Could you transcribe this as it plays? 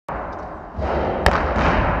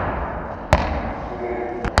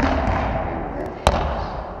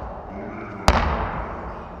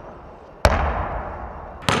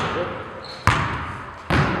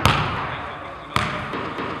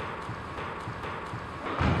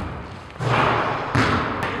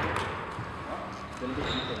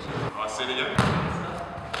say it again?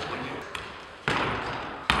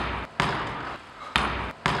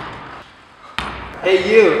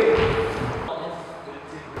 Hey, you!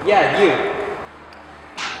 Yeah, you!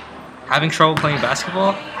 Having trouble playing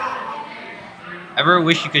basketball? Ever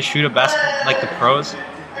wish you could shoot a basketball like the pros?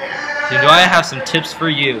 Then do I have some tips for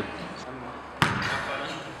you?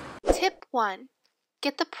 Tip 1.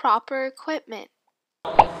 Get the proper equipment.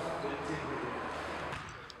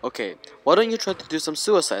 Okay, why don't you try to do some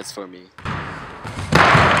suicides for me?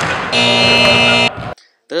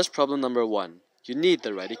 There's problem number 1. You need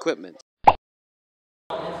the right equipment.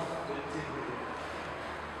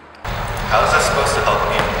 How is that supposed to help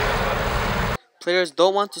me? Players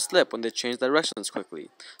don't want to slip when they change directions quickly,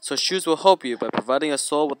 so shoes will help you by providing a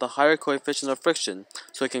sole with a higher coefficient of friction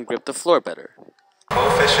so it can grip the floor better.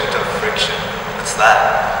 Coefficient of friction. What's that?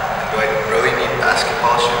 And do I really need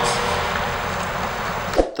basketball shoes?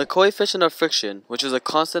 The coefficient of friction, which is a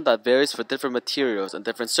constant that varies for different materials and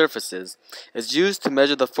different surfaces, is used to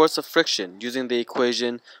measure the force of friction using the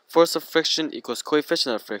equation force of friction equals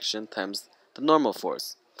coefficient of friction times the normal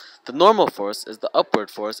force. The normal force is the upward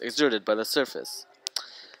force exerted by the surface.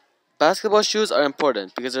 Basketball shoes are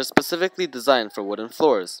important because they're specifically designed for wooden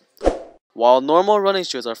floors. While normal running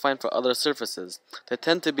shoes are fine for other surfaces, they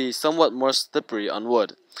tend to be somewhat more slippery on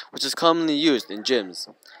wood, which is commonly used in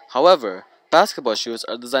gyms. However, basketball shoes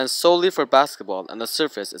are designed solely for basketball and the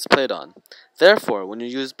surface it's played on. Therefore, when you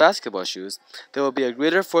use basketball shoes, there will be a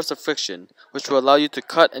greater force of friction, which will allow you to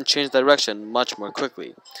cut and change direction much more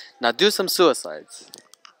quickly. Now do some suicides.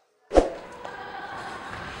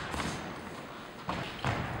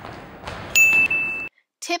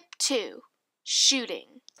 Tip 2. Shooting.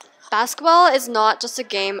 Basketball is not just a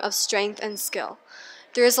game of strength and skill.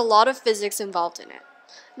 There is a lot of physics involved in it.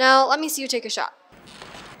 Now, let me see you take a shot.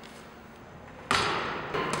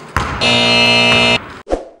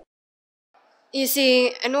 You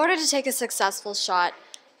see, in order to take a successful shot,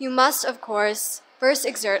 you must, of course, first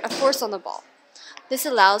exert a force on the ball. This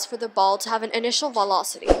allows for the ball to have an initial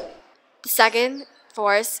velocity. The second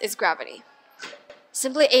force is gravity.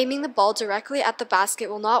 Simply aiming the ball directly at the basket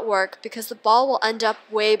will not work because the ball will end up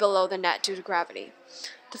way below the net due to gravity.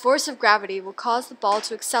 The force of gravity will cause the ball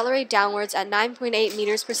to accelerate downwards at 9.8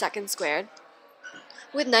 meters per second squared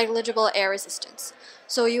with negligible air resistance.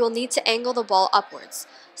 So you will need to angle the ball upwards,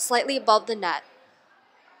 slightly above the net.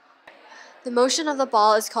 The motion of the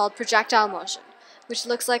ball is called projectile motion, which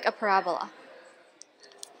looks like a parabola.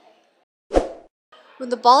 When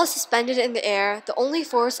the ball is suspended in the air, the only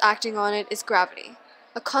force acting on it is gravity,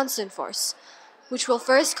 a constant force, which will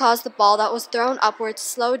first cause the ball that was thrown upward to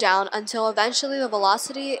slow down until eventually the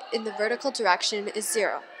velocity in the vertical direction is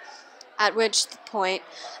 0, at which point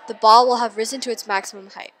the ball will have risen to its maximum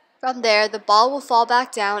height. From there, the ball will fall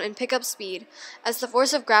back down and pick up speed, as the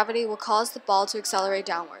force of gravity will cause the ball to accelerate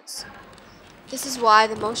downwards. This is why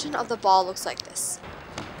the motion of the ball looks like this.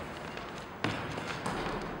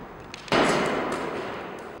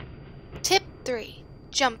 Tip 3.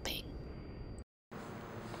 Jumping.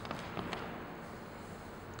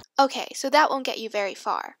 Okay, so that won't get you very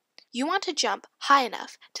far. You want to jump high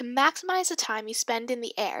enough to maximize the time you spend in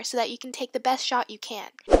the air so that you can take the best shot you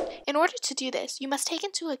can. In order to do this, you must take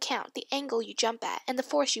into account the angle you jump at and the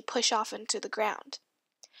force you push off into the ground.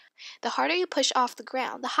 The harder you push off the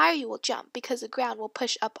ground, the higher you will jump because the ground will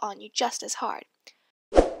push up on you just as hard.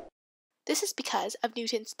 This is because of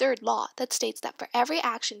Newton's third law that states that for every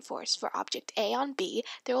action force for object A on B,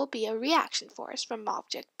 there will be a reaction force from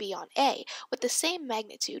object B on A with the same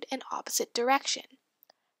magnitude and opposite direction.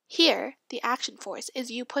 Here, the action force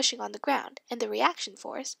is you pushing on the ground, and the reaction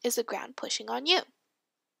force is the ground pushing on you.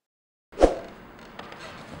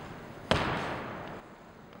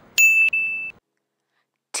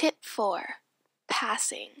 Tip 4.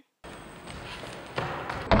 Passing.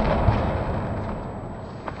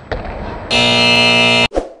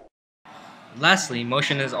 Lastly,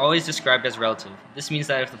 motion is always described as relative. This means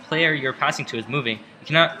that if the player you're passing to is moving, you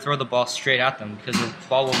cannot throw the ball straight at them because the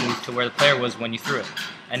ball will move to where the player was when you threw it,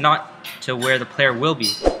 and not to where the player will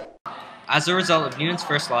be. As a result of Newton's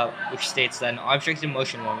first law, which states that an object in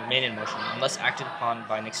motion will remain in motion unless acted upon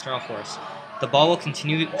by an external force, the ball will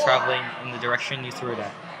continue traveling in the direction you threw it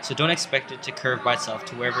at, so don't expect it to curve by itself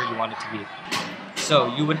to wherever you want it to be.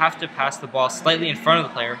 So you would have to pass the ball slightly in front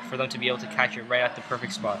of the player for them to be able to catch it right at the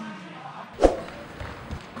perfect spot.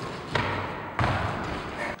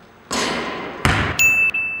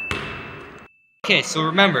 Okay, so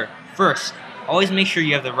remember, first, always make sure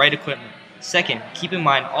you have the right equipment. Second, keep in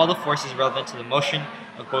mind all the forces relevant to the motion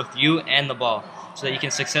of both you and the ball, so that you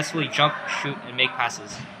can successfully jump, shoot, and make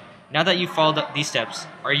passes. Now that you've followed up these steps,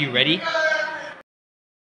 are you ready?